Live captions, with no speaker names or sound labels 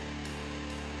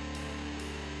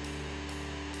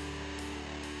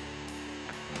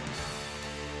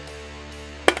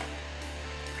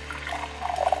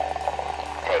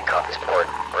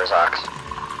Where's Ox?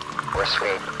 Where's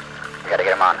Sweet? We gotta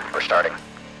get him on. We're starting.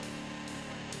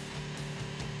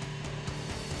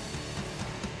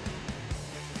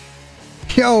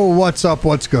 Yo, what's up?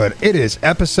 What's good? It is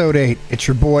episode 8. It's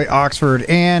your boy Oxford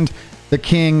and the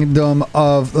kingdom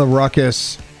of the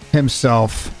ruckus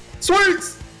himself.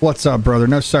 Sweets! What's up, brother?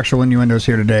 No sexual innuendos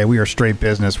here today. We are straight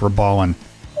business. We're balling.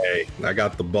 Hey, I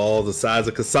got the balls the size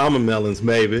of Kasama melons,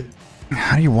 baby.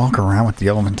 How do you walk around with the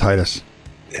elephantitis?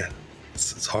 Yeah,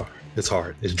 it's hard. It's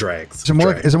hard. It drags. Is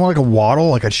it more like a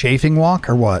waddle, like a chafing walk,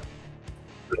 or what?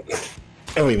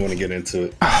 I don't even want to get into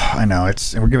it. I know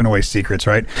we're giving away secrets,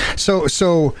 right?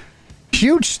 So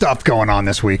huge stuff going on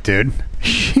this week, dude.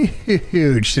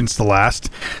 Huge since the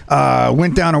last.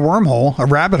 Went down a wormhole, a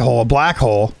rabbit hole, a black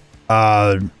hole.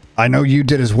 I know you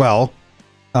did as well.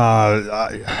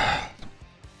 Did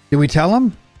we tell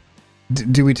them?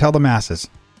 Do we tell the masses?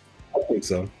 I think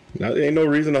so. There ain't no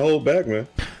reason to hold back, man.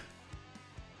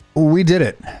 We did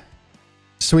it.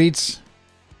 Sweets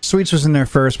was in there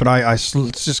first, but I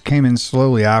just came in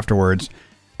slowly afterwards,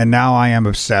 and now I am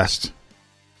obsessed.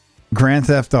 Grand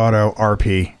Theft Auto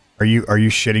RP. Are you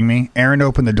shitting me? Aaron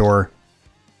opened the door,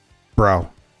 bro.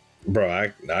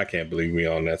 Bro, I can't believe me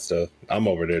on that stuff. I'm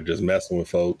over there just messing with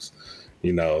folks,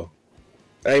 you know.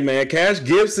 Hey, man, Cash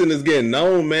Gibson is getting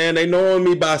known, man. They knowing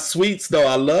me by Sweets, though.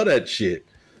 I love that shit.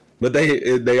 But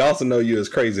they also know you as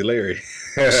Crazy Larry.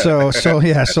 So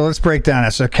let's break down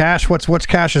that. So Cash, what's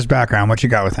Cash's background? What you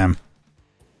got with him?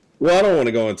 Well, I don't want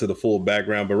to go into the full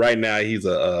background, but right now he's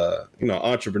a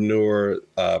entrepreneur,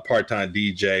 part-time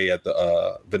DJ at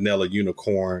the Vanilla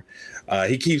Unicorn.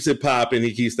 He keeps it popping.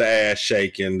 He keeps the ass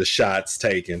shaking, the shots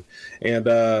taken, and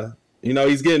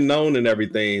he's getting known and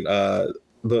everything.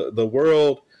 The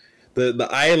world, the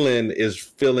island is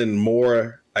feeling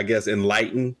more, I guess,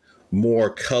 enlightened, more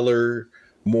color,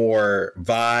 more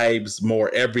vibes, more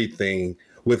everything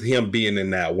with him being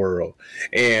in that world.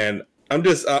 And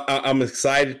I'm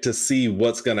excited to see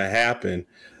what's going to happen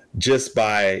just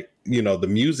by, the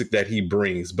music that he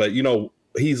brings. But,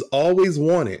 he's always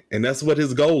wanted, and that's what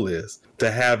his goal is, to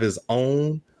have his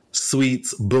own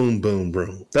Sweets Boom Boom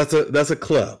Room. That's a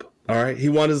club. All right. He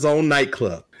wants his own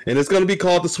nightclub, and it's going to be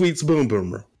called the Sweets Boom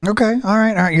Boom Room. Okay. All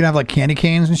right. You're gonna have like candy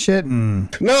canes and shit.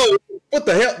 No, what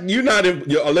the hell? You're not in.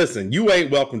 Listen, you ain't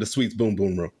welcome to Sweets Boom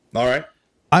Boom Room. All right.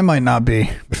 I might not be,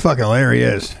 but fucking Larry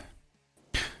is.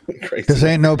 This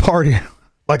ain't no party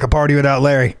like a party without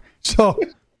Larry. So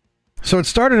it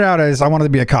started out as I wanted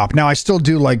to be a cop. Now I still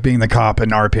do like being the cop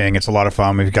and RPing. It's a lot of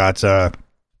fun. We've got 10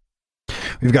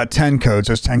 codes.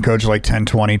 Those 10 codes are like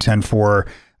 1020, 10-4,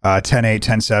 10-8,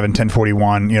 10-7,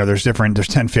 10-41. There's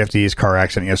 10-50s car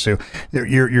accident. So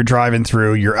you're driving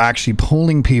through. You're actually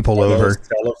pulling people over. Those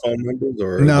telephone numbers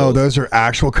or no? Those are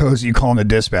actual codes that you call in the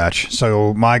dispatch.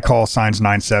 So my call sign's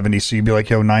 970. So you'd be like,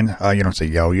 yo, 9. You don't say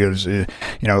yo. You just,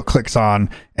 clicks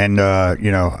on, and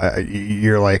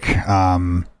you're like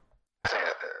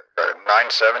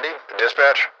 970. The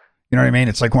dispatch. You know what I mean?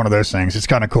 It's like one of those things. It's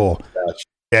kind of cool. Gotcha.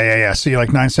 Yeah. So you're like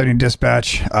 970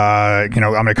 dispatch. I'm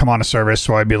going to come on to service.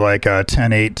 So I'd be like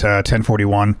 10-8,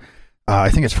 10-41. I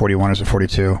think it's 41. Is it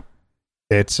 42?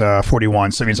 It's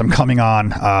 41. So it means I'm coming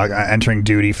on, entering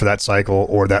duty for that cycle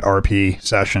or that RP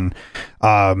session.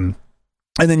 And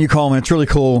then you call them, and it's really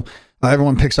cool.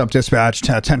 Everyone picks up dispatch,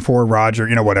 10-4, Roger,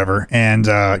 whatever. And,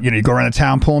 you go around the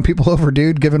town pulling people over,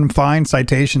 dude, giving them fines,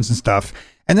 citations and stuff.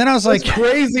 And then I was like, it's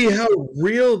crazy how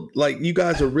real, like, you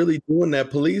guys are really doing that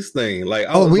police thing. Like,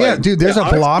 dude, there's a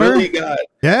blotter. Really got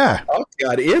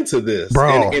into this,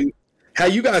 bro. And how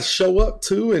you guys show up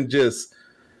too, and just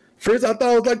first I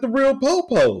thought it was like the real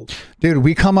po-po. Dude,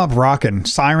 we come up rocking.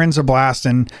 Sirens are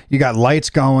blasting. You got lights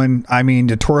going. I mean,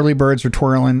 the twirly birds are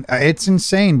twirling. It's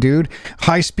insane, dude.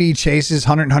 High speed chases,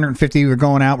 100, 150. We're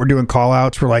going out. We're doing call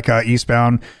outs. We're like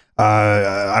eastbound.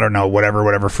 I don't know,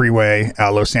 whatever freeway,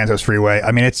 Los Santos freeway.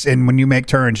 I mean, and when you make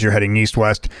turns, you're heading east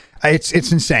west. It's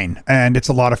insane, and it's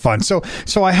a lot of fun. So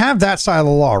I have that side of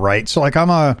the law, right? So like I'm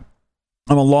a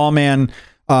lawman.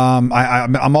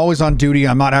 I'm always on duty.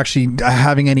 I'm not actually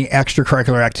having any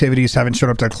extracurricular activities. Haven't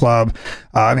showed up to a club.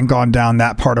 I haven't gone down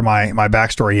that part of my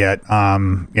backstory yet.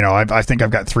 I think I've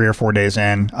got 3 or 4 days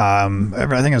in. I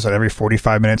think it's every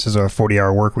 45 minutes is a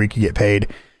 40-hour work week. You get paid.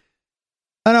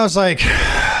 And I was like,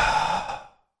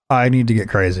 I need to get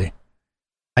crazy.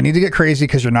 I need to get crazy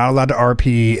because you're not allowed to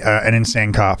RP an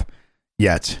insane cop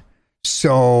yet.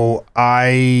 So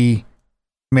I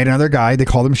made another guy. They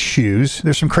call them shoes.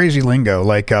 There's some crazy lingo.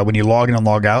 Like when you log in and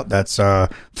log out, that's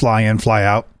fly in, fly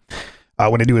out.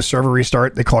 When they do a server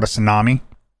restart, they call it a tsunami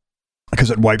because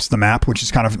it wipes the map, which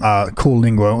is kind of cool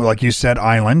lingo. Like you said,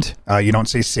 island. You don't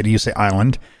say city, you say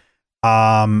island.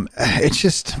 It's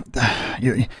just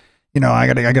I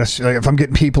gotta if I'm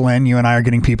getting people in, you and I are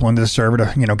getting people into the server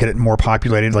to get it more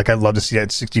populated. Like I'd love to see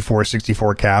that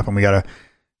 64 cap, and we gotta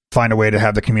find a way to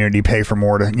have the community pay for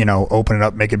more to open it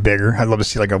up, make it bigger. I'd love to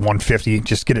see like a 150,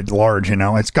 just get it large.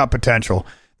 It's got potential.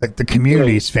 Like the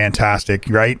community is fantastic,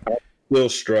 right? I'm still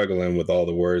struggling with all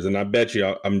the words, and I bet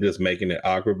you I'm just making it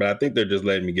awkward, but I think they're just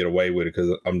letting me get away with it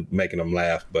because I'm making them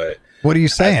laugh. But what are you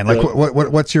saying?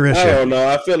 What's your issue? I don't know.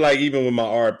 I feel like even with my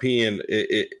RP, and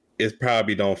it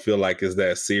probably don't feel like it's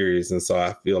that serious, and so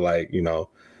I feel like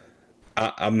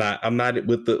I'm not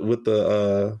with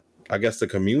the I guess the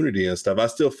community and stuff. I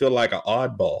still feel like an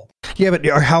oddball. Yeah, but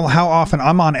how often?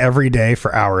 I'm on every day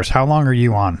for hours. How long are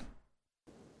you on?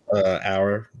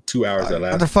 Hour, 2 hours at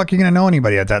last. How the fuck are you gonna know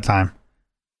anybody at that time?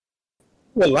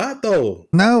 A lot though.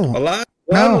 No, a lot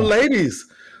of ladies.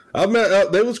 I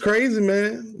met they was crazy,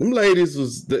 man. Them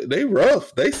ladies they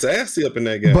rough. They sassy up in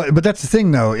that game. But that's the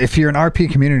thing though. If you're an RP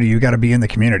community, you got to be in the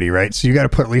community, right? So you got to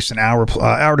put at least an hour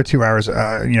to 2 hours,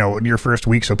 your first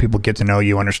week, so people get to know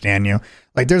you, understand you.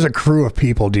 Like there's a crew of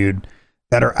people, dude,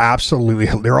 that are absolutely.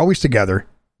 They're always together.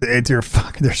 They're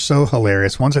so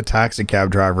hilarious. One's a taxi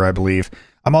cab driver, I believe.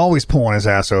 I'm always pulling his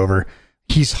ass over.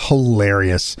 He's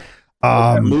hilarious.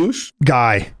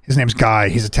 Guy. His name's Guy.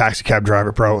 He's a taxi cab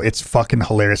driver, bro. It's fucking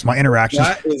hilarious. My interactions.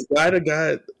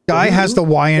 Guy has the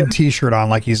YN t-shirt on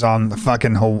like he's on the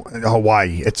fucking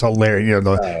Hawaii. It's hilarious.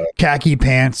 The khaki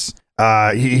pants.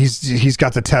 He's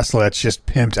got the Tesla that's just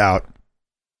pimped out.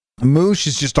 Moosh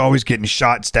is just always getting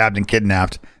shot, stabbed, and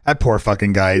kidnapped. That poor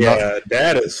fucking guy. Yeah,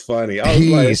 that is funny. I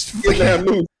was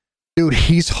dude,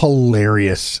 he's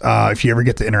hilarious. If you ever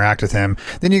get to interact with him,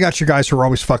 then you got your guys who are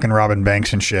always fucking robbing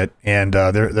banks and shit, and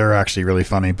they're actually really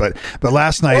funny. But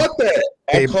last night,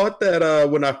 I caught that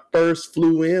when I first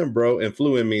flew in, bro. And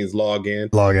flew in means log in.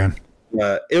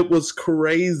 It was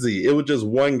crazy. It was just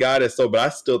one guy but I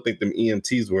still think them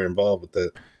EMTs were involved with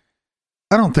it.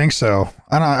 I don't think so.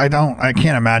 I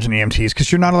can't imagine EMTs because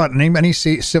you're not allowed. Any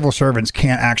civil servants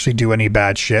can't actually do any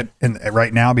bad shit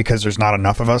right now because there's not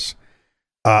enough of us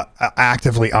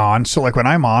actively on. So like when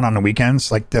I'm on the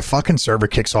weekends, like the fucking server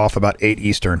kicks off about 8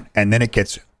 Eastern, and then it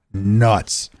gets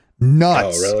nuts.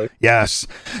 Oh, really? Yes.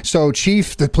 So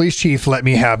the police chief let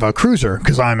me have a cruiser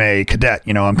because I'm a cadet,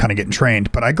 I'm kind of getting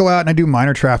trained, but I go out and I do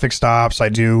minor traffic stops. I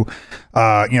do,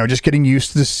 just getting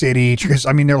used to the city because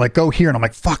they're like, go here. And I'm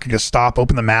like, fuck, I just stop,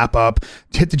 open the map up,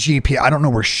 hit the GPS. I don't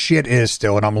know where shit is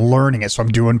still. And I'm learning it. So I'm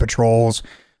doing patrols.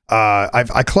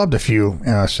 I clubbed a few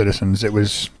citizens. It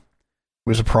was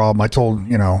a problem. I told,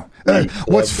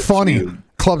 what's funny.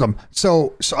 Clubbed them.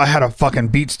 So I had a fucking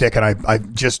beat stick and I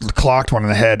just clocked one in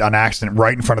the head on accident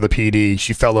right in front of the PD.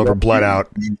 She fell over, bled out.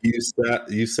 You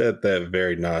said that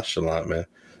very nonchalant, man.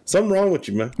 Something wrong with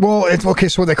you, man. Well, it's okay.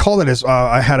 So what they call it is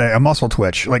I had a muscle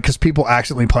twitch, like because people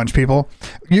accidentally punch people.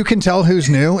 You can tell who's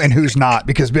new and who's not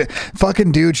because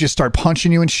fucking dudes just start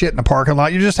punching you and shit in the parking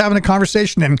lot. You're just having a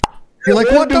conversation and you're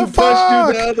like, what the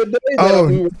fuck?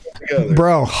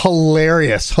 Bro,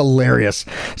 hilarious.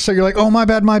 So you're like, oh, my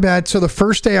bad. So the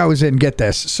first day I was in, get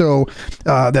this. So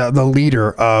the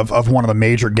leader of one of the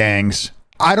major gangs,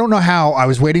 I don't know how, I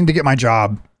was waiting to get my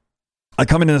job. I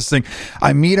come into this thing.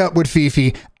 I meet up with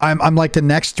Fifi. I'm like the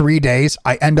next 3 days,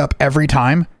 I end up every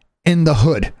time in the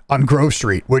hood on Grove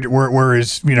Street, where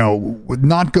is,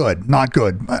 not good.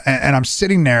 And I'm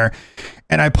sitting there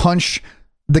and I punch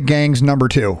the gang's number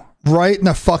 2. Right in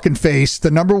the fucking face.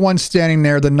 The number 1 standing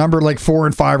there. The number like 4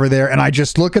 and 5 are there. And I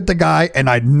just look at the guy and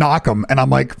I knock him. And I'm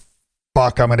like,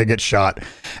 fuck, I'm going to get shot.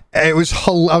 I was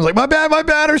like, my bad.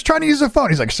 I was trying to use the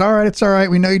phone. He's like, it's all right.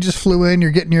 We know you just flew in.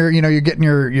 You're getting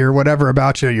your whatever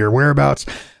about you, your whereabouts.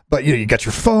 But you got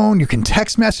your phone. You can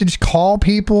text message, call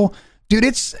people. Dude,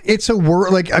 it's a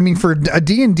word. Like, for a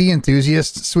D&D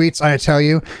enthusiast, Sweets, I tell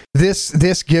you,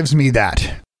 this gives me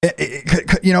that.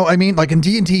 Like in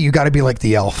D&D, you got to be like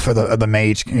the elf or the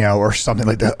mage, or something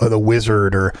like that, or the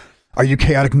wizard, or are you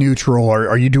chaotic neutral, or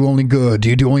are you do only good? Do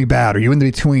you do only bad? Are you in the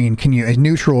between? Can you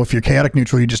neutral? If you're chaotic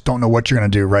neutral, you just don't know what you're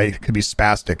going to do, right? It could be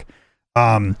spastic.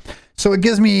 So it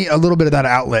gives me a little bit of that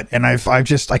outlet, and I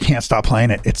can't stop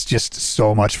playing it. It's just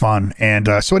so much fun. And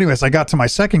so anyways, I got to my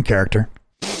second character.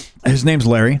 His name's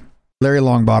Larry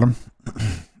Longbottom.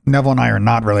 Neville and I are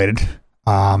not related.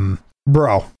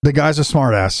 Bro, the guy's a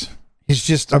smartass. He's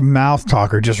just a mouth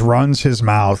talker, just runs his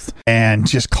mouth and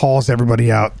just calls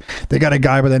everybody out. They got a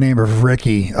guy by the name of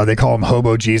Ricky. They call him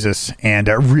Hobo Jesus, and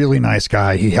a really nice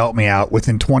guy. He helped me out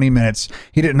within 20 minutes.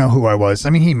 He didn't know who I was.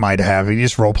 He might have. He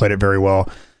just role played it very well.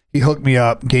 He hooked me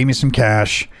up, gave me some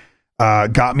cash,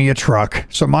 got me a truck.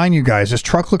 So mind you guys, this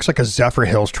truck looks like a Zephyr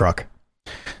Hills truck.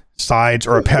 sides,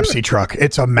 or a Pepsi truck.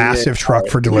 It's a massive truck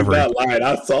for delivery. That line,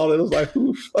 I saw it. It was like,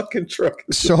 who fucking truck?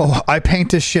 So I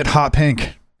paint this shit hot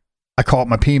pink. I call it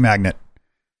my pea magnet.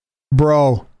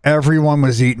 Bro, everyone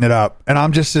was eating it up. And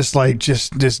I'm just this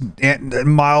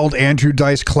mild Andrew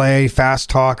Dice Clay, fast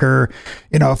talker.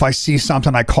 You know, if I see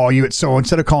something, I call you it. So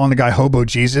instead of calling the guy Hobo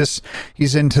Jesus,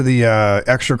 he's into the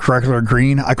extracurricular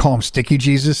green. I call him Sticky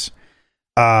Jesus.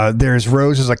 There's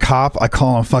Rose as a cop. I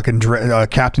call him fucking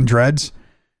Captain Dreads.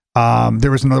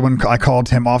 There was another one. I called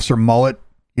him Officer Mullet.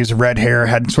 He was red hair,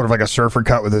 had sort of like a surfer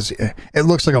cut with his, it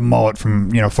looks like a mullet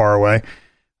from, far away.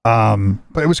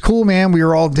 But it was cool, man. We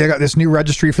got this new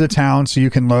registry for the town, so you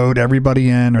can load everybody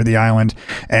in, or the island,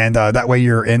 and that way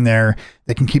you're in there.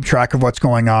 They can keep track of what's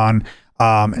going on.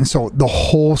 And so the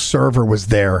whole server was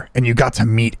there, and you got to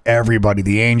meet everybody,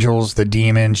 the angels, the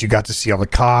demons. You got to see all the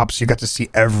cops. You got to see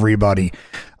everybody.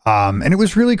 And it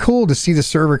was really cool to see the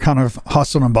server kind of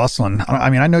hustling and bustling. I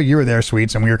mean, I know you were there,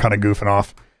 Sweets, and we were kind of goofing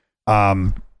off.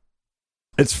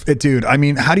 Dude, I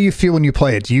mean, how do you feel when you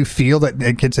play it? Do you feel that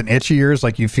it gets an itch of yours?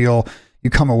 Like you feel you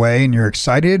come away and you're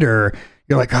excited, or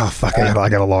you're like, oh, fuck, I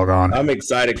gotta log on? I'm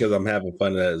excited because I'm having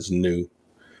fun that it's new.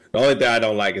 The only thing I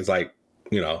don't like is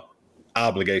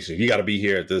obligation. You got to be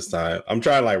here at this time. I'm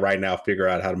trying right now figure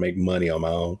out how to make money on my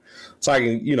own, so I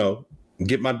can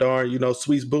get my darn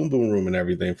Sweets Boom Boom Room and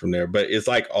everything from there. But it's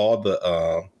like all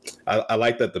the I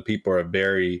like that the people are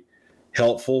very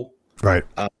helpful, right?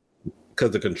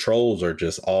 Because the controls are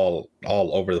just all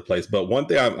over the place. But one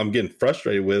thing I'm getting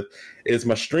frustrated with is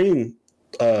my stream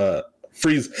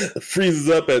freezes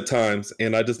up at times,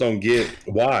 and I just don't get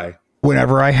why.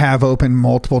 Whenever I have open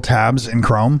multiple tabs in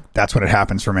Chrome, that's when it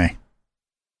happens for me.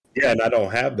 Yeah, and I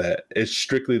don't have that. It's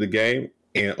strictly the game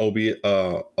and OB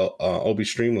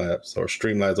Streamlabs or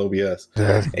Streamlabs OBS.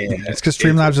 It's because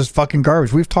Streamlabs is fucking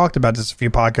garbage. We've talked about this a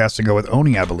few podcasts ago with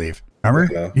Oni, I believe.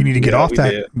 Remember? You need to get off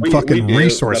that fucking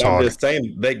resource hog. I'm just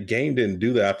saying that game didn't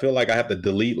do that. I feel like I have to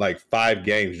delete 5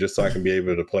 games just so I can be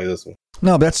able to play this one.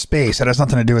 No, that's space. That has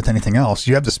nothing to do with anything else.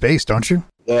 You have the space, don't you?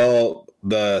 Well,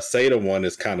 the SATA one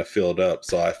is kind of filled up,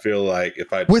 so I feel like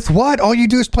if I... With what? All you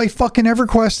do is play fucking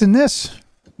EverQuest in this.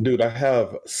 Dude, I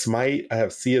have Smite, I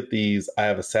have Sea of Thieves, I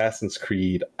have Assassin's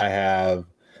Creed, I have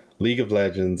League of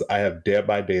Legends, I have Dead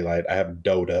by Daylight, I have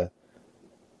Dota.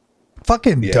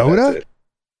 Fucking Dota?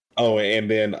 Oh, and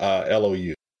then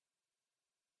LOU.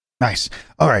 Nice.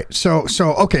 All right. So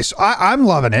I'm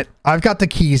loving it. I've got the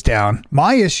keys down.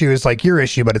 My issue is like your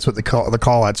issue, but it's with the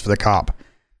call outs for the cop,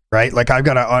 right? Like I've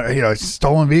got a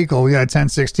stolen vehicle. We got a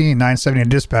 1016, 970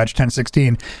 dispatch,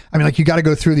 1016. I mean, like you got to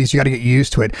go through these. You got to get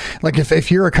used to it. Like if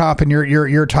you're a cop and your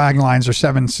taglines are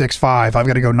 765, I've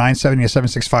got to go 970 to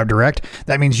 765 direct.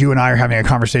 That means you and I are having a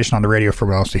conversation on the radio for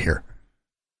everyone else to hear.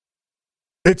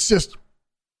 It's just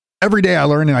every day I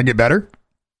learn and I get better.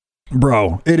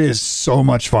 Bro, it is so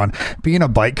much fun. Being a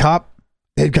bike cop,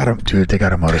 they got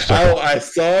a motorcycle. Oh, I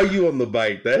saw you on the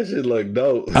bike. That shit look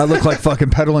dope. I look like fucking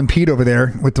pedaling Pete over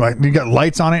there you got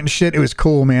lights on it and shit. It was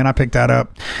cool, man. I picked that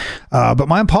up. But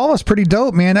my Impala's pretty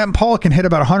dope, man. That Impala can hit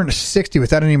about 160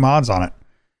 without any mods on it.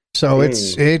 So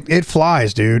it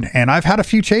flies, dude. And I've had a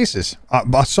few chases.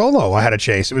 Solo, I had a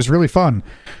chase. It was really fun.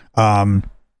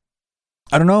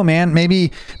 I don't know, man. Maybe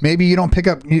you don't pick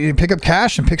up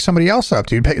cash and pick somebody else up,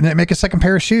 dude. Make a second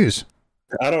pair of shoes.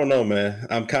 I don't know, man.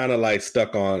 I'm kind of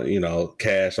stuck on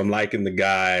cash. I'm liking the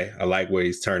guy. I like where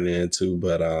he's turning into,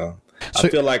 but I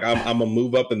feel like I'm gonna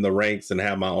move up in the ranks and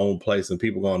have my own place, and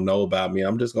people gonna know about me.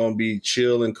 I'm just gonna be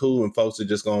chill and cool, and folks are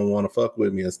just gonna want to fuck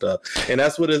with me and stuff. And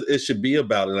that's what it should be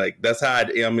about. Like that's how I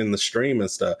am in the stream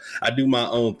and stuff. I do my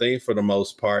own thing for the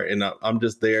most part, and I'm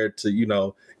just there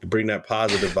to bring that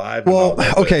positive vibe. Well,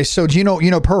 okay. So do you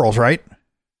know Pearls, right?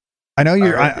 I know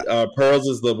you're. Pearls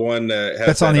is the one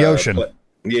that's on the ocean.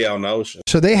 Yeah, on the ocean.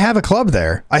 So they have a club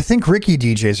there. I think Ricky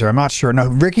DJs there. I'm not sure. No,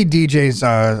 Ricky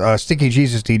DJs, Sticky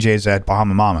Jesus DJs at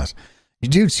Bahama Mamas.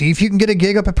 Dude, see if you can get a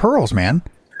gig up at Pearls, man.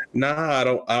 Nah, I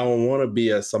don't want to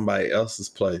be at somebody else's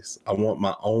place. I want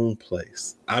my own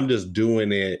place. I'm just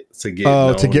doing it to get.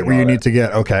 Oh, to get where you need to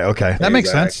get. Okay. That makes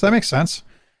sense.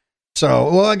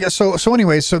 So, well, I guess so.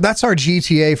 Anyways, so that's our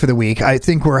GTA for the week. I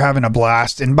think we're having a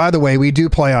blast. And by the way, we do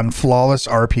play on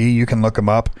FlawlessRP. You can look them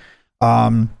up.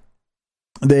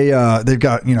 They've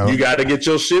got you got to get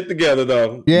your shit together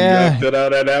though. Yeah, you got to fill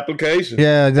out that application.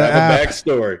 Yeah, have a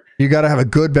backstory. You got to have a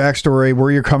good backstory,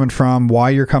 where you're coming from, why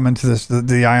you're coming to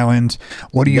the island,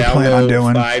 what do you plan on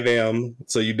doing. 5M.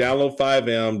 So you download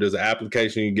 5M. There's an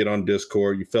application you get on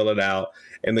Discord. You fill it out,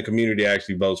 and the community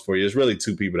actually votes for you. There's really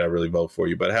 2 people that really vote for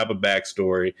you, but have a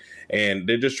backstory, and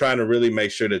they're just trying to really make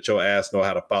sure that your ass know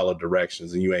how to follow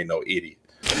directions, and you ain't no idiot.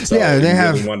 So yeah, they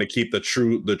really want to keep the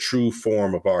true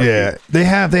form of RP. Yeah, they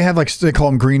have like they call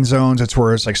them green zones. It's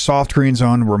where it's like soft green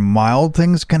zone where mild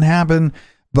things can happen,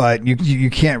 but you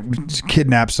can't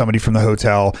kidnap somebody from the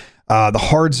hotel. The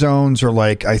hard zones are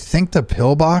like, I think the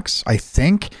pillbox,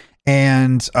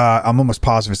 and I'm almost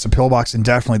positive it's the pillbox and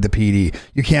definitely the PD.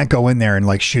 You can't go in there and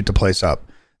like shoot the place up.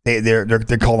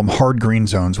 They call them hard green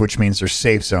zones, which means they're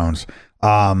safe zones.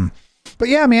 But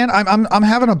yeah, man, I'm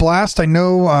having a blast. I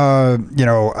know,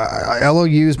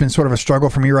 LOU has been sort of a struggle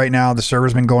for me right now. The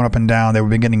server's been going up and down. They've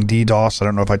been getting DDoS. I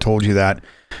don't know if I told you that.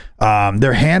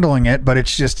 They're handling it, but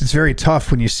it's very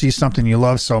tough when you see something you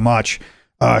love so much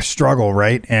struggle,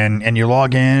 right? And you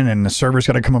log in and the server's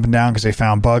got to come up and down because they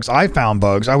found bugs. I found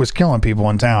bugs. I was killing people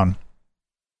in town.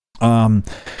 And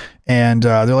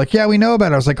they're like, yeah, we know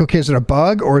about it. I was like, okay, is it a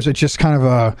bug or is it just kind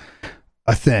of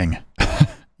a thing?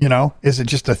 Is it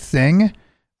just a thing?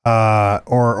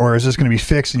 Or is this going to be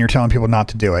fixed and you're telling people not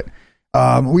to do it?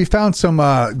 We found some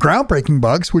groundbreaking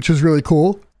bugs, which was really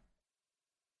cool.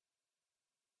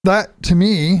 That to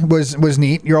me was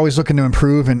neat. You're always looking to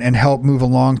improve and help move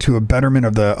along to a betterment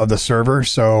of the server.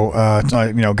 So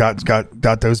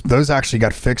got those actually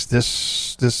got fixed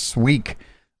this week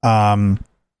on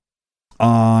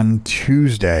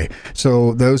Tuesday.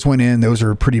 So those went in. Those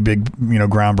are pretty big,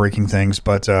 groundbreaking things.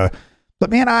 But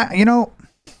man, I'm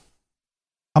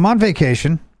on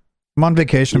vacation. I'll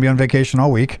be on vacation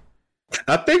all week.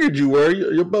 I figured you were.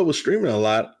 Your butt was streaming a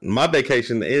lot. My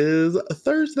vacation is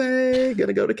Thursday.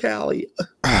 Gonna go to Cali.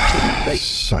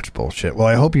 Such bullshit. Well,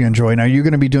 I hope you enjoy. Now, are you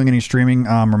going to be doing any streaming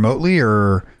remotely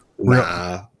or?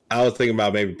 Nah. I was thinking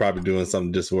about maybe probably doing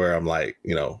something just where I'm like,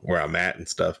 where I'm at and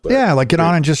stuff. But yeah, like get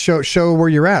on and just show where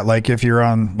you're at. Like if you're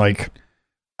on like,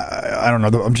 I don't know.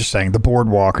 I'm just saying the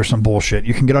boardwalk or some bullshit.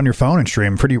 You can get on your phone and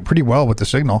stream pretty well with the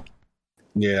signal.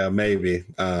 Yeah, maybe.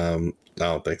 I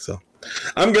don't think so.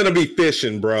 I'm gonna be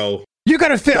fishing, bro. You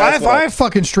gotta fit. I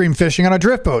fucking stream fishing on a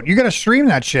drift boat. You gotta stream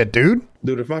that shit, dude.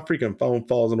 Dude, if my freaking phone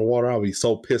falls in the water, I'll be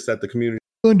so pissed at the community.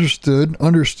 Understood.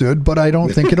 But I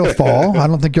don't think it'll fall. I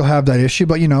don't think you'll have that issue.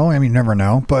 But you never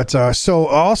know. But so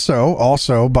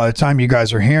also, by the time you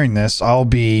guys are hearing this, I'll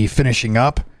be finishing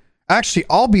up. Actually,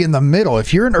 I'll be in the middle.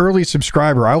 If you're an early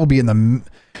subscriber, I will be in the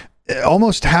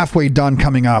almost halfway done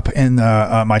coming up in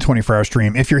my 24-hour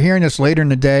stream. If you're hearing this later in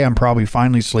the day, I'm probably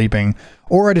finally sleeping,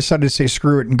 or I decided to say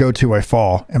screw it and go to a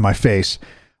fall in my face.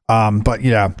 But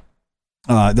yeah,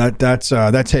 that's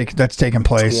taking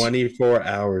place. 24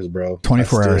 hours, bro.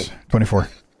 24 hours. 24.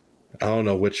 I don't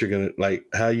know what you're gonna like.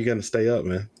 How are you gonna stay up,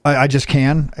 man? I just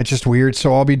can. It's just weird.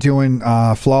 So I'll be doing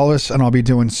Flawless, and I'll be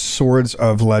doing Swords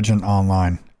of Legend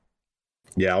online.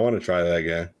 Yeah, I want to try that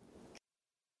again.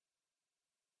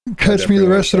 Catch me the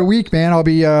rest of the week, man.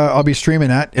 I'll be streaming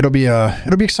that. It'll be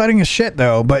exciting as shit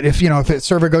though. But if the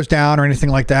server goes down or anything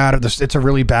like that, or it's a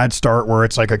really bad start where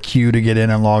it's like a queue to get in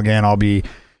and log in, I'll be,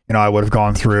 I would have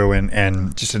gone through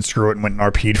and just said screw it and went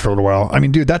and RP'd for a little while. I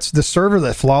mean, dude, that's the server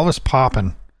that Flawless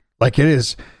popping. Like it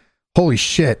is, holy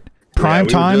shit. Prime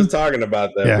time. We were just talking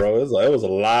about that, bro. It was a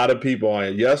lot of people on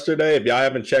it yesterday. If y'all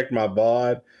haven't checked my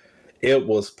VOD, it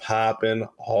was popping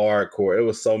hardcore. It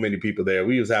was so many people there.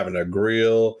 We was having a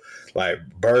grill, like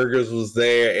burgers was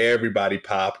there. Everybody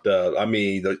popped up. I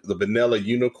mean, the Vanilla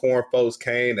Unicorn folks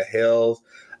came. The Hells,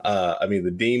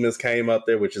 the Demons came up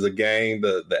there, which is a gang.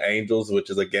 The Angels, which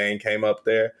is a gang, came up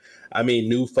there. I mean,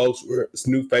 new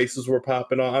faces were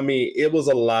popping on. I mean, it was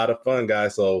a lot of fun,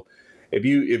 guys. So if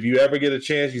you ever get a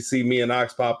chance, you see me and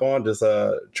Ox pop on, just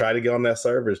try to get on that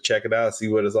server, check it out, see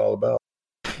what it's all about.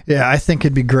 Yeah, I think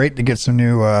it'd be great to get some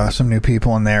new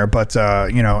people in there. But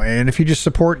and if you just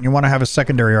support and you want to have a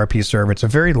secondary RP server, it's a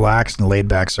very lax and laid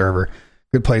back server.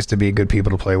 Good place to be, good people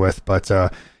to play with. But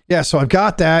yeah, so I've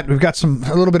got that. We've got a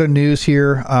little bit of news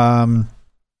here.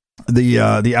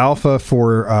 The alpha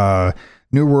for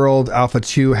New World Alpha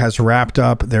 2 has wrapped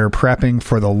up. They're prepping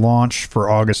for the launch for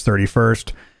August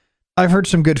 31st. I've heard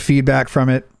some good feedback from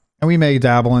it, and we may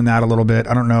dabble in that a little bit.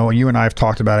 I don't know. You and I have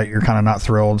talked about it. You're kind of not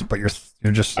thrilled, but you're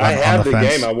just I have on the the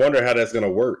fence. game. I wonder how that's going to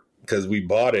work because we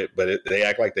bought it, but they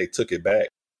act like they took it back.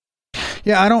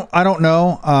 Yeah, I don't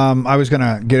know. I was going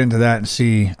to get into that and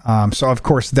see. So of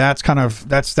course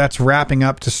that's wrapping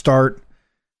up to start.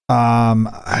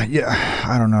 Yeah,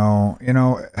 I don't know.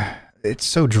 It's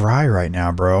so dry right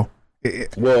now, bro.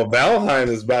 Well, Valheim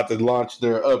is about to launch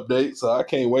their update, so I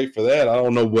can't wait for that. I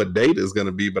don't know what date it's going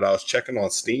to be, but I was checking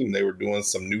on Steam. They were doing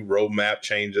some new roadmap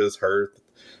changes, Hearth,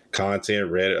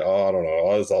 content, Reddit. Oh, I don't know.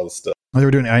 All the stuff. They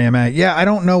were doing IMA. Yeah, I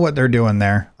don't know what they're doing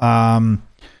there. I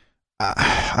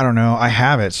don't know. I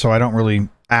have it, so I don't really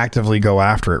actively go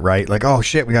after it, right? Like, oh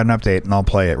shit, we got an update, and I'll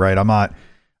play it, right? I'm not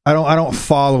I don't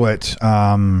follow it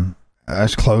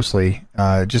as closely,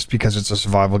 just because it's a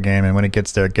survival game, and when it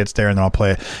gets there, and then I'll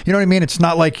play it. You know what I mean? It's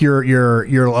not like you're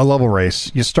a level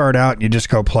race. You start out and you just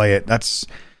go play it.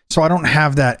 So I don't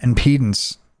have that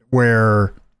impedance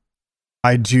where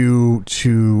I do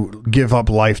to give up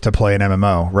life to play an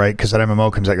MMO, right? Because that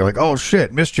MMO comes out, you're like, oh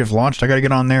shit, Mischief launched, I got to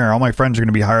get on there. All my friends are going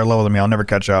to be higher level than me. I'll never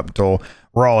catch up until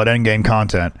we're all at endgame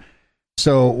content.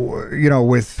 So, you know,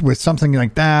 with something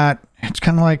like that, it's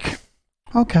kind of like,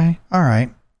 okay, all right.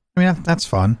 I mean, that's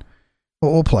fun.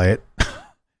 We'll play it,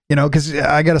 you know, because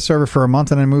I got a server for a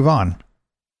month and then move on.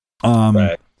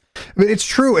 Right. But it's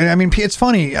true. And I mean, it's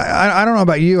funny. I don't know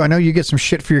about you. I know you get some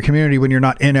shit for your community when you're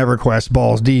not in EverQuest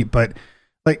balls deep, but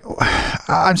like,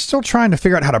 I'm still trying to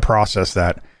figure out how to process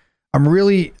that. I'm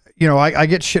really, you know, I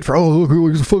get shit for, oh, look,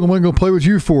 what the fuck am I going to play with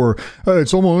you for?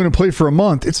 It's only going to play for a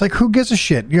month. It's like, who gives a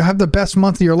shit? You have the best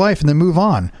month of your life and then move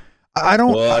on. I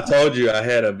don't. Well, I told you I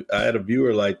had a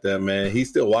viewer like that, man. He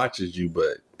still watches you,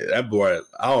 but that boy,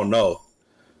 I don't know.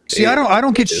 See, I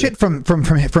don't get shit from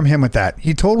him with that.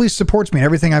 He totally supports me in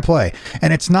everything I play,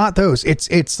 and it's not those.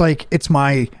 It's like it's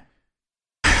my.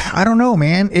 I don't know,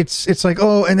 man. It's like,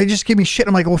 oh, and they just give me shit.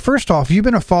 I'm like, well, first off, you've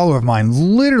been a follower of mine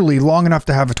literally long enough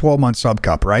to have a 12-month sub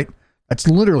cup, right? That's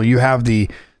literally, you have the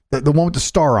one with the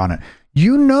star on it.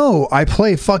 You know, I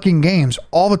play fucking games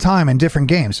all the time in different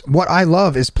games. What I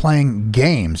love is playing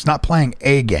games, not playing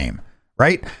a game,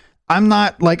 right? I'm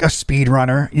not like a speed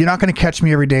runner. You're not going to catch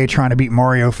me every day trying to beat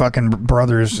Mario fucking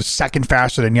Brothers a second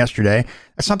faster than yesterday.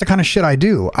 That's not the kind of shit I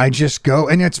do. I just go,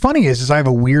 and it's funny is I have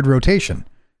a weird rotation.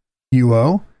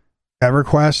 UO,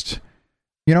 EverQuest,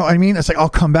 you know what I mean? It's like, I'll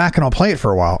come back and I'll play it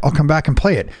for a while. I'll come back and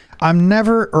play it. I'm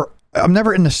never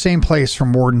in the same place for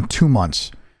more than 2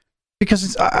 months.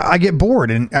 Because I get bored.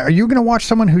 And are you going to watch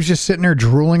someone who's just sitting there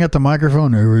drooling at the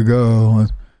microphone? Here we go.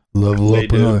 Level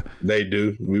up. They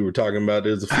do. We were talking about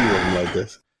there's a few of them like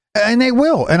this. And they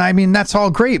will. And I mean, that's all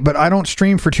great. But I don't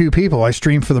stream for two people. I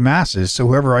stream for the masses. So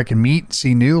whoever I can meet,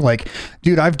 see new. Like,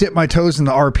 dude, I've dipped my toes in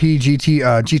the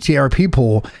GTRP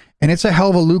pool. And it's a hell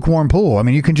of a lukewarm pool. I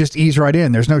mean, you can just ease right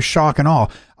in. There's no shock and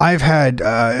all. I've had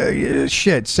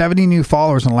 70 new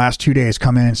followers in the last 2 days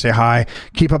come in and say hi,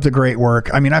 keep up the great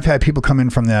work. I mean, I've had people come in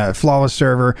from the Flawless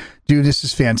server, dude, this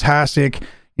is fantastic.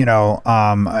 You know,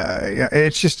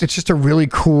 it's just a really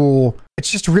cool.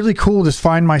 It's just really cool to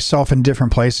find myself in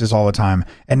different places all the time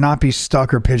and not be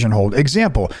stuck or pigeonholed.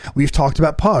 Example, we've talked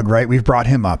about Pug, right? We've brought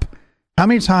him up. How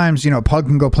many times, you know, Pug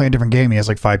can go play a different game? He has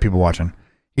like 5 people watching.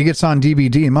 He gets on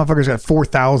DVD and motherfucker's got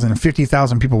 4,000 and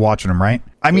 50,000 people watching him, right?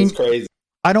 I mean, crazy.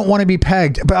 I don't want to be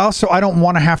pegged, but also I don't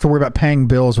want to have to worry about paying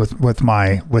bills with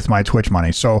my Twitch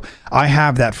money. So I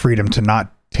have that freedom to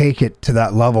not take it to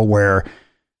that level where,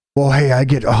 well, hey, I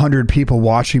get 100 people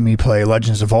watching me play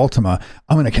Legends of Ultima.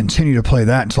 I'm going to continue to play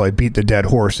that until I beat the dead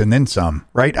horse and then some,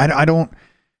 right?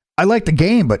 I like the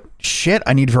game, but shit,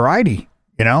 I need variety,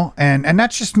 you know? And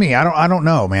that's just me. I don't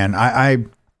know, man.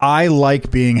 I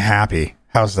like being happy.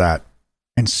 How's that?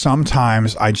 And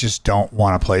sometimes I just don't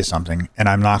want to play something and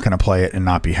I'm not going to play it and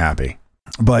not be happy.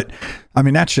 But I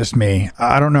mean, that's just me.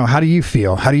 I don't know. How do you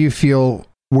feel?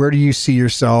 Where do you see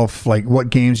yourself? Like, what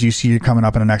games do you see you coming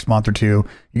up in the next month or two?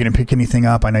 You going to pick anything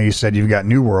up? I know you said you've got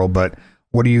New World, but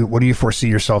what do you foresee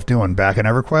yourself doing? Back in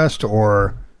EverQuest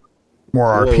or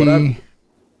more RP?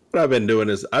 What I've been doing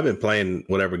is I've been playing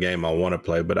whatever game I want to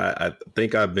play, but I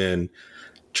think I've been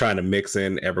trying to mix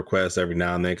in EverQuest every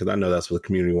now and then because I know that's what the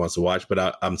community wants to watch.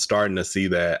 But I'm starting to see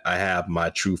that I have my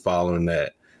true following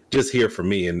that just here for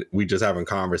me, and we just having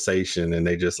conversation, and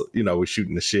they just, you know, we're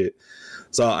shooting the shit.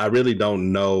 So I really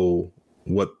don't know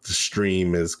what the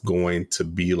stream is going to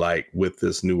be like with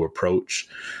this new approach.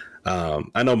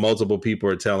 I know multiple people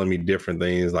are telling me different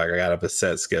things, like I got to have a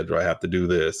set schedule, I have to do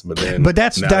this, but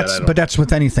that's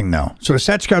with anything though. So a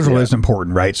set schedule is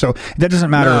important, right? So that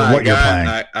doesn't matter what you're playing.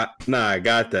 I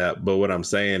got that, but what I'm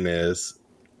saying is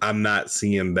I'm not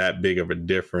seeing that big of a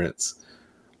difference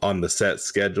on the set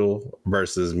schedule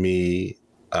versus me,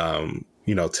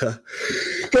 you know, telling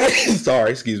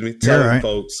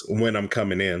folks when I'm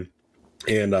coming in,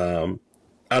 and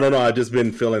I don't know, I've just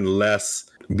been feeling less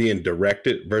being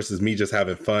directed versus me just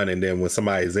having fun. And then when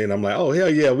somebody's in, I'm like, oh hell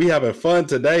yeah, we having fun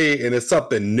today, and it's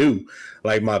something new.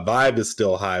 Like my vibe is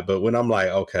still high, but when I'm like,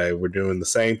 okay, we're doing the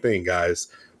same thing, guys,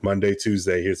 Monday,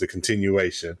 Tuesday, here's a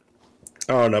continuation.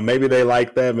 I don't know, maybe they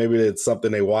like that, maybe it's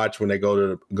something they watch when they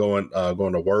going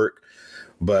to work.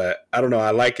 But I don't know,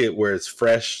 I like it where it's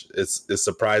fresh, it's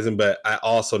surprising, but I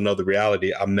also know the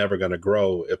reality, I'm never going to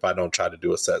grow if I don't try to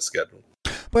do a set schedule.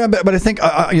 But I think,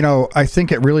 you know, I think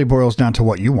it really boils down to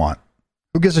what you want.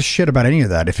 Who gives a shit about any of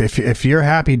that? If you're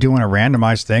happy doing a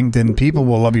randomized thing, then people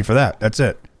will love you for that. That's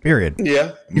it. Period.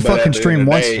 Yeah. You fucking stream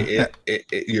once.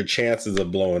 Your chances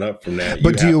of blowing up from that.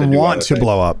 But do you want to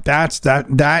blow up? That is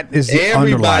the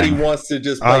Everybody underlying. wants to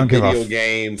just play video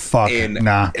games and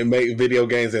make video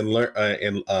games and learn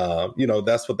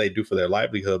that's what they do for their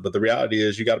livelihood. But the reality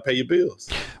is you got to pay your bills.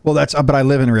 Well, but I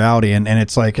live in reality, and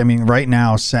it's like, I mean, right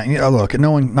now, look,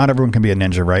 not everyone can be a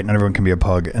ninja, right? Not everyone can be a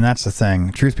pug, and that's the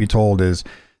thing. Truth be told, is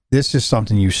this is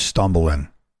something you stumble in,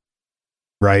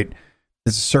 right?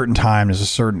 There's a certain time, there's a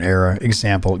certain era.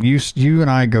 Example, you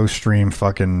and I go stream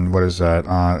fucking, what is that,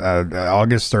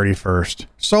 August 31st.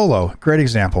 Solo, great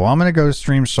example. I'm going to go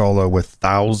stream solo with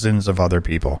thousands of other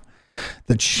people.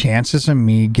 The chances of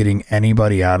me getting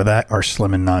anybody out of that are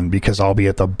slim and none, because I'll be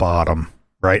at the bottom,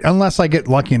 right? Unless I get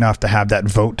lucky enough to have that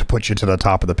vote to put you to the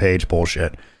top of the page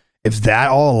bullshit. If that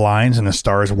all aligns and the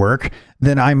stars work,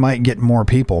 then I might get more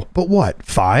people. But what,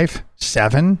 5,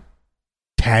 7,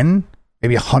 10?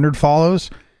 Maybe 100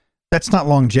 follows. That's not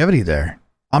longevity there.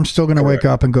 I'm still going to wake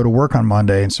up and go to work on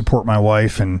Monday and support my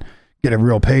wife and get a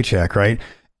real paycheck, right?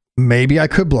 Maybe I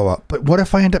could blow up, but what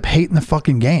if I end up hating the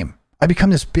fucking game? I become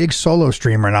this big solo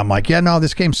streamer and I'm like, yeah, no,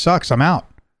 this game sucks. I'm out.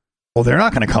 Well, they're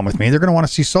not going to come with me. They're going to want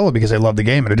to see solo because they love the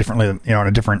game in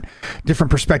a different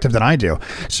perspective than I do.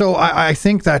 So I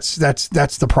think that's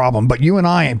the problem. But you and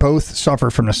I both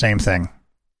suffer from the same thing.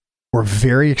 We're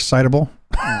very excitable.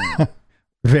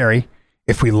 Very.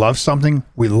 If we love something,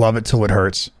 we love it till it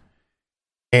hurts.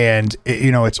 And,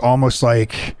 it's almost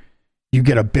like you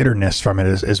get a bitterness from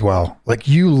it as well. Like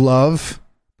you love,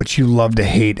 but you love to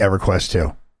hate EverQuest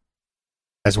 2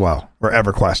 as well, or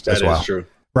EverQuest as well. That is true.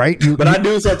 Right? But I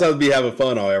do sometimes be having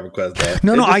fun on EverQuest.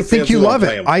 No, I think you love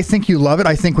it. I think you love it.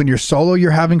 I think when you're solo,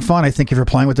 you're having fun. I think if you're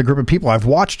playing with a group of people, I've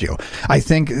watched you. I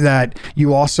think that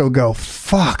you also go,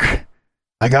 fuck,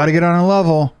 I got to get on a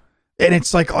level. And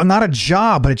it's like not a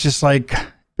job, but it's just like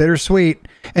bittersweet.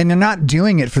 And you're not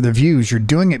doing it for the views. You're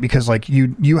doing it because like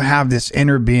you have this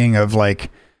inner being of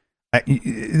like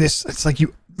this. It's like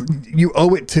you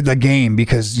owe it to the game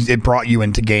because it brought you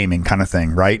into gaming, kind of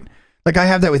thing, right? Like I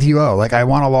have that with UO. Like I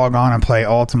want to log on and play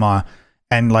Ultima,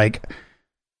 and like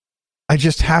I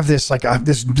just have this like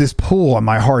this pull on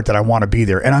my heart that I want to be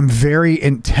there, and I'm very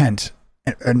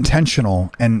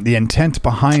intentional, and the intent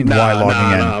behind why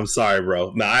logging in. I'm sorry,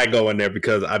 bro. I go in there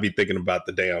because I be thinking about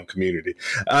the damn community.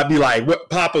 I'd be like, what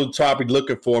Papa's probably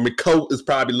looking for me. Coat is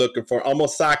probably looking for me.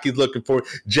 Saki's looking for me.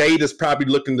 Jade is probably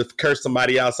looking to curse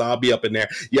somebody else. So I'll be up in there.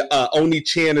 Yeah, Oni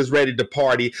Chan is ready to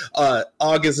party.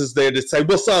 August is there to say,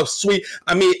 what's up, sweet?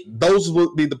 I mean, those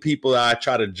would be the people that I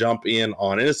try to jump in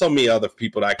on. And there's so many other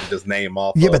people that I can just name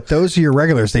off. Yeah, but those are your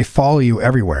regulars. They follow you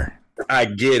everywhere. I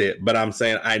get it, but I'm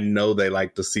saying I know they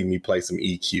like to see me play some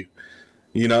EQ.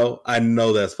 I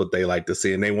know that's what they like to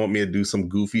see, and they want me to do some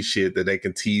goofy shit that they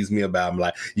can tease me about. I'm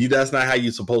like, that's not how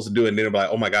you're supposed to do it. And then they're like,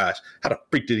 oh my gosh, how the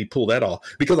freak did he pull that off?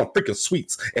 Because I'm freaking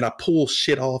sweets, and I pull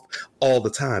shit off all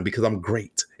the time because I'm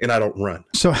great and I don't run.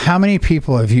 So how many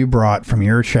people have you brought from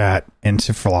your chat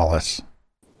into Flawless?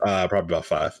 Probably about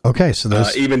 5. Okay, so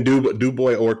those even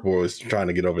Duboy Orkboy was trying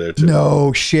to get over there too.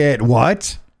 No shit.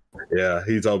 What? Yeah,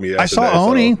 he told me. I saw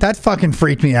Oni. That fucking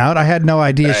freaked me out. I had no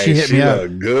idea she hit me up.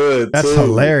 Good. That's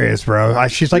hilarious, bro.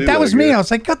 She's like, that was me. I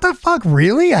was like, what the fuck?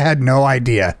 Really? I had no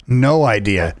idea. No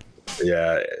idea.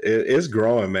 Yeah, it's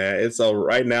growing, man. It's so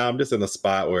right now. I'm just in a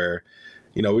spot where,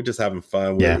 we're just having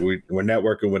fun. We're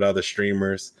networking with other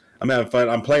streamers. I'm having fun.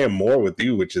 I'm playing more with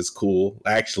you, which is cool.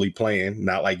 Actually playing,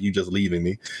 not like you just leaving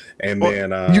me. And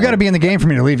then you got to be in the game for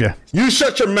me to leave you. You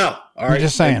shut your mouth. All right. I'm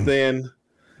just saying. And then.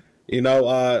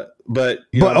 But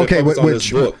okay,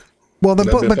 which book. Well, the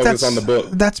book, but that's on the book.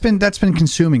 That's been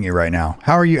consuming you right now.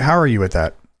 How are you with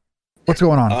that? What's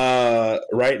going on?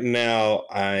 Right now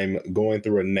I'm going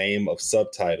through a name of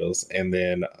subtitles, and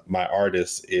then my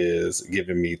artist is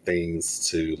giving me things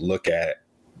to look at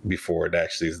before it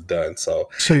actually is done. So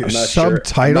your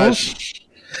subtitles.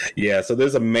 Yeah, so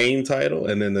there's a main title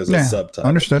and then there's a subtitle.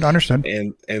 Understood.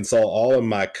 And so all of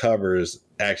my covers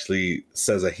actually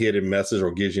says a hidden message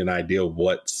or gives you an idea of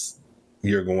what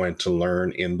you're going to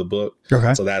learn in the book.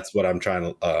 Okay. So that's what I'm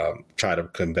trying to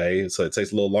convey. So it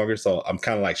takes a little longer. So I'm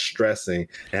kind of like stressing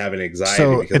and having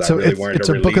anxiety because I really wanted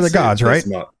to release it. It's a Book of the Gods, right?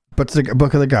 But it's a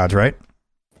Book of the Gods, right?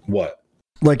 What?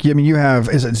 Like, I mean, you have,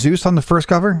 is it Zeus on the first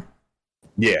cover?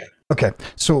 Yeah. Okay.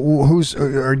 So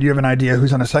or do you have an idea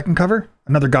who's on the second cover?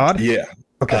 Another god? Yeah.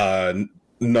 Okay.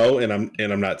 No, and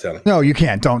I'm not telling. No, you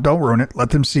can't. Don't ruin it. Let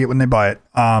them see it when they buy it.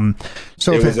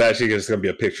 So it was actually just going to be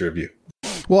a picture of you.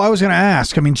 Well, I was going to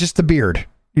ask. I mean, just the beard.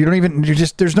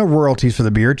 There's no royalties for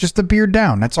the beard. Just the beard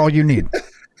down. That's all you need.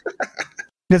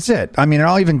 That's it. I mean,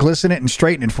 I'll even glisten it and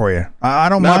straighten it for you. I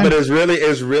don't mind. But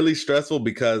it's really stressful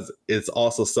because it's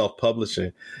also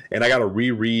self-publishing, and I got to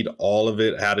reread all of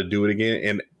it, how to do it again.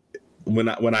 And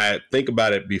when I think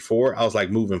about it before, I was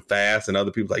like moving fast, and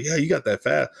other people like, yeah, you got that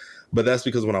fast. But that's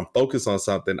because when I'm focused on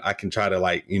something, I can try to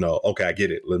like, okay, I get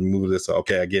it. Let me move this.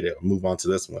 Okay, I get it. I'll move on to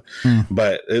this one.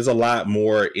 But there's a lot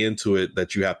more into it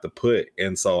that you have to put.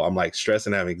 And so I'm like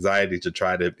stressing, having anxiety to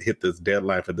try to hit this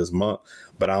deadline for this month.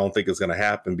 But I don't think it's going to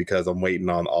happen because I'm waiting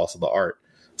on also the art.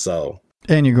 So.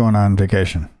 And you're going on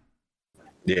vacation.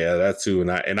 Yeah, that too.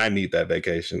 And I need that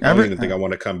vacation. I don't even think I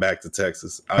want to come back to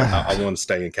Texas. I want to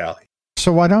stay in Cali.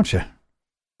 So why don't you?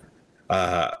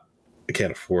 I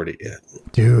can't afford it yet,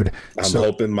 dude. I'm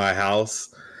hoping my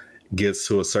house gets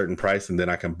to a certain price and then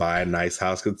I can buy a nice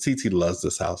house because TT loves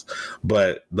this house.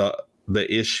 But the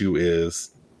issue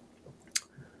is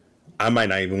I might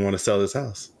not even want to sell this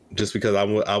house just because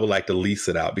I would like to lease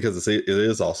it out because it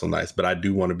is also nice. But I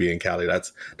do want to be in Cali.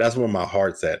 That's where my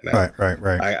heart's at now.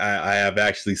 Right. I have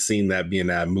actually seen that being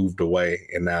that I moved away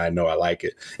and now I know I like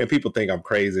it. And people think I'm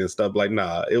crazy and stuff. Like,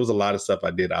 nah, it was a lot of stuff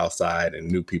I did outside and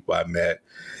new people I met.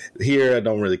 Here, I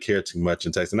don't really care too much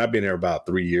in Texas. And I've been here about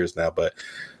 3 years now, but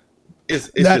it's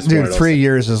that, just dude, 3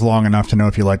 years is long enough to know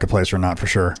if you like a place or not for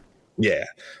sure. Yeah.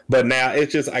 But now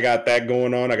it's just, I got that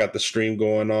going on. I got the stream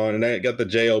going on and I got the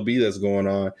JOB that's going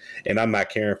on. And I'm not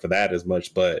caring for that as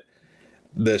much, but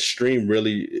the stream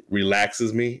really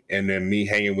relaxes me. And then me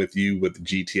hanging with you with the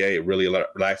GTA, it really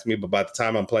relaxes me. But by the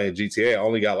time I'm playing GTA, I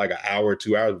only got like an hour or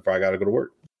 2 hours before I got to go to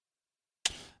work.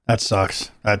 That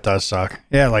sucks. That does suck.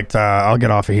 Yeah, like I'll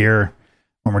get off of here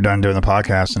when we're done doing the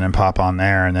podcast and then pop on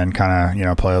there and then kind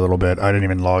of, play a little bit. I didn't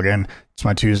even log in. It's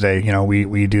my Tuesday.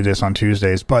 We do this on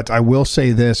Tuesdays. But I will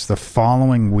say this, the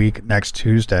following week, next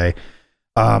Tuesday,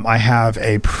 I have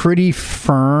a pretty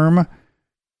firm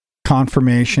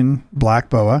confirmation, Black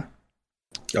Boa.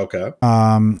 Okay.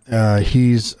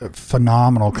 He's a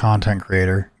phenomenal content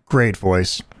creator. Great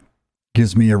voice.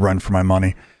 Gives me a run for my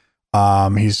money.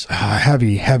 He's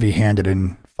heavy-handed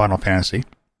in Final Fantasy.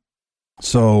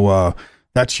 So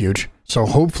that's huge. So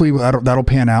hopefully that'll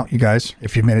pan out, you guys,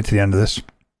 if you've made it to the end of this.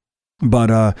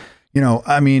 But,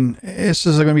 this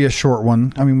is going to be a short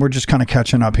one. I mean, we're just kind of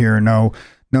catching up here.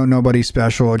 Nobody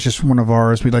special. It's just one of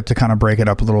ours. We'd like to kind of break it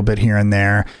up a little bit here and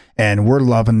there. And we're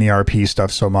loving the RP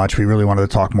stuff so much. We really wanted to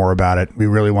talk more about it. We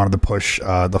really wanted to push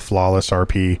the Flawless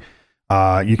RP.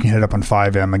 You can hit it up on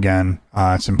 5M again.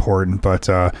 It's important. But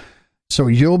so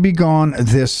you'll be gone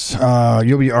this.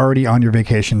 You'll be already on your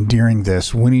vacation during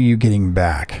this. When are you getting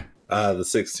back? The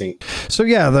 16th. So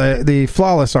yeah, the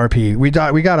Flawless RP. We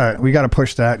gotta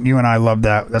push that. You and I love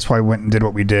that. That's why we went and did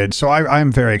what we did. So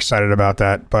I'm very excited about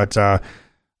that. But I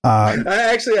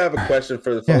actually have a question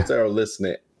for the folks that are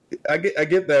listening. I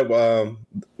get that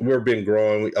we've been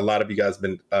growing. A lot of you guys have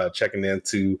been checking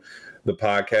into the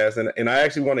podcast, and I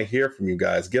actually want to hear from you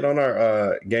guys. Get on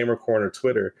our Gamer Corner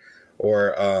Twitter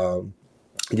or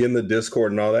get in the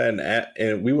Discord and all that,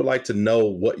 and we would like to know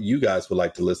what you guys would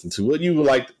like to listen to. What you would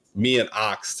like me and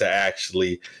Ox to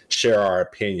actually share our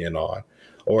opinion on,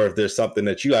 or if there's something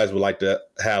that you guys would like to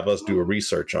have us do a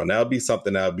research on. That would be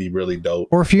something that would be really dope.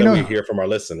 Or if you know, we hear from our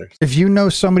listeners. If you know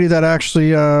somebody that actually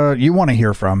you want to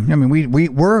hear from, I mean,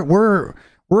 we're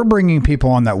bringing people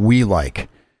on that we like.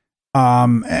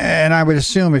 And I would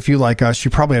assume if you like us,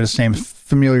 you probably have the same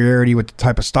familiarity with the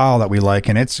type of style that we like,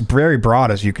 and it's very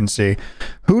broad, as you can see.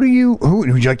 Who would you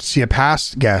like to see a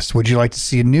past guest? Would you like to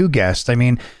see a new guest? I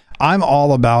mean, I'm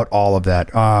all about all of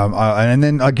that. And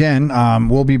then again,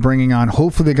 we'll be bringing on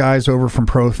hopefully the guys over from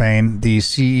Profane. The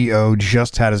CEO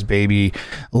just had his baby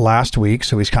last week,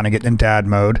 so he's kind of getting in dad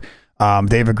mode.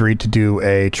 They've agreed to do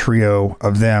a trio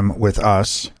of them with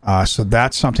us. So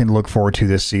that's something to look forward to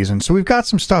this season. So we've got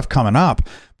some stuff coming up,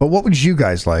 but what would you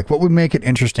guys like? What would make it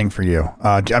interesting for you?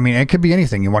 I mean, it could be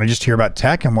anything. You want to just hear about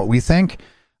tech and what we think?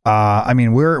 I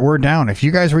mean, we're down. If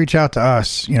you guys reach out to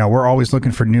us, we're always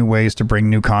looking for new ways to bring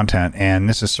new content. And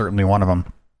this is certainly one of them.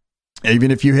 Even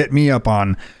if you hit me up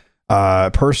on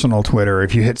personal Twitter,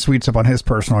 if you hit Sweets up on his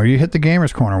personal, or you hit the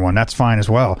Gamers Corner one, that's fine as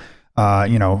well.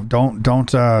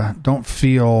 Don't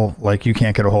feel like you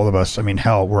can't get a hold of us. I mean,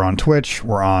 hell, we're on Twitch,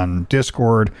 we're on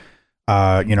Discord,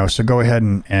 so go ahead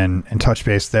and touch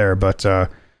base there. But, hey,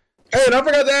 and I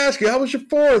forgot to ask you, how was your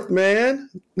 4th, man?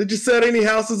 Did you set any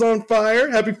houses on fire?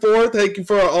 Happy 4th. Thank you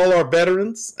for all our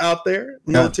veterans out there,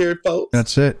 military folks.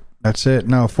 That's it.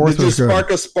 No, 4th was good. Did you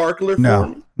spark a sparkler for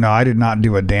me? No, I did not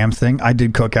do a damn thing. I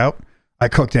did cook out. I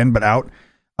cooked in, but out.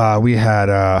 We had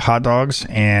hot dogs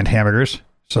and hamburgers.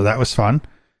 So that was fun.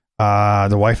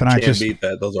 The wife and I beat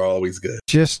that. Those are always good.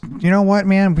 Just, you know what,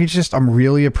 man? I'm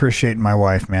really appreciating my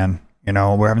wife, man. You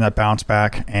know, we're having that bounce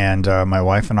back, and my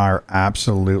wife and I are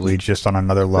absolutely just on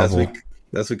another level.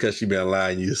 That's because she been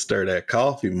allowing you to stir that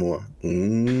coffee more.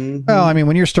 Mm-hmm. Well, I mean,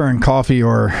 when you're stirring coffee,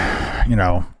 or you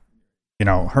know,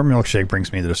 her milkshake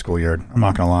brings me to the schoolyard. I'm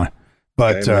not gonna lie,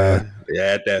 but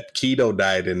yeah, that keto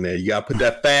diet in there. You gotta put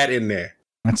that fat in there.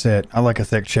 That's it. I like a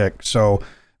thick chick, so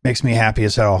makes me happy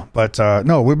as hell. But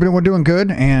no, we're doing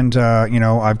good, and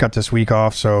I've got this week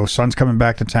off, so son's coming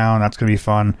back to town. That's gonna be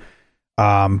fun.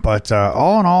 But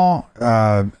all in all,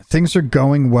 things are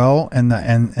going well in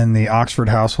the Oxford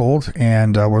household,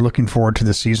 and we're looking forward to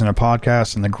the season of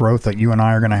podcasts and the growth that you and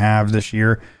I are going to have this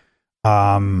year,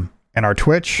 in our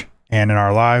Twitch and in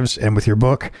our lives and with your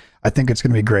book. I think it's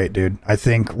going to be great, dude. I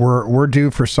think we're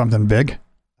due for something big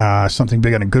in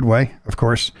a good way, of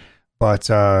course. But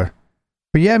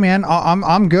yeah, man,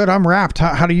 I'm good. I'm wrapped.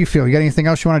 How do you feel? You got anything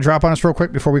else you want to drop on us real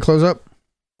quick before we close up?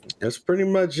 That's pretty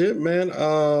much it, man.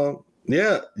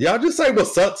 Yeah, y'all just say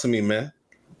what's up to me, man.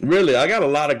 Really, I got a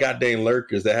lot of goddamn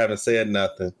lurkers that haven't said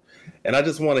nothing, and I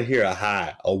just want to hear a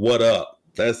hi, a what up.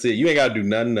 That's it. You ain't got to do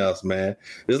nothing else, man.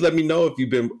 Just let me know if you've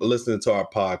been listening to our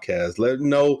podcast. Let me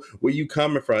know where you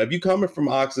coming from. If you coming from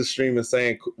Ox's stream and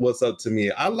saying what's up to me,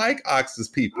 I like Ox's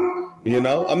people. You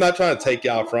know, I'm not trying to take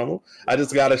y'all from them. I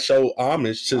just got to show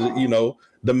homage to,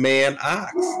 the man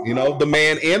Ox, the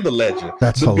man and the legend.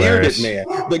 That's the hilarious. Bearded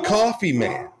man, the coffee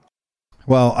man.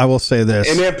 Well, I will say this.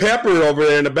 And then Pepper over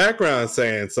there in the background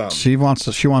saying something. She wants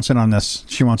in on this.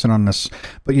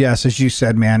 But yes, as you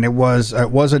said, man, it was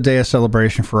a day of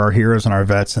celebration for our heroes and our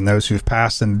vets and those who've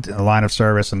passed in the line of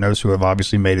service and those who have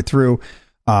obviously made it through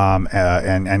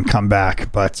and come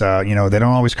back. But they don't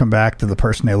always come back to the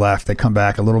person they left. They come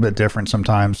back a little bit different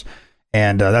sometimes.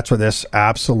 And that's where this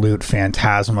absolute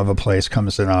phantasm of a place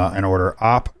comes in order.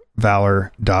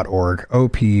 opvalor.org.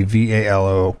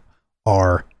 opvalor.org.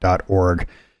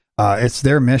 It's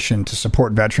their mission to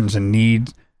support veterans in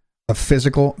need of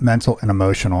physical, mental, and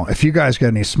emotional. If you guys get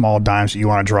any small dimes that you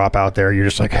want to drop out there, you're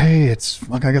just like, hey, it's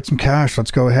like I got some cash,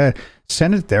 let's go ahead.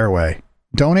 Send it their way.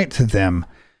 Donate to them.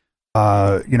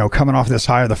 Coming off this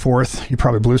high of the 4th, you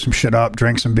probably blew some shit up,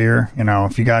 drank some beer.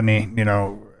 If you got any,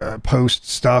 post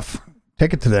stuff,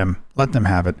 take it to them. Let them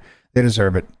have it. They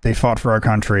deserve it. They fought for our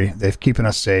country. They've keeping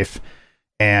us safe.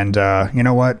 And you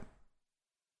know what?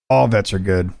 All vets are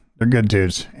good. They're good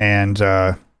dudes. And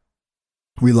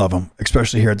we love them,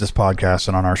 especially here at this podcast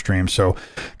and on our stream. So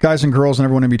guys and girls and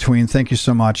everyone in between, thank you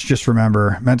so much. Just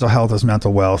remember, mental health is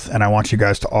mental wealth. And I want you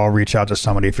guys to all reach out to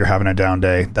somebody if you're having a down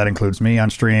day. That includes me on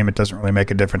stream. It doesn't really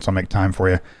make a difference. I'll make time for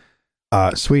you.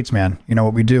 Sweets, man. You know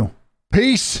what we do.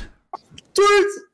 Peace. Sweets.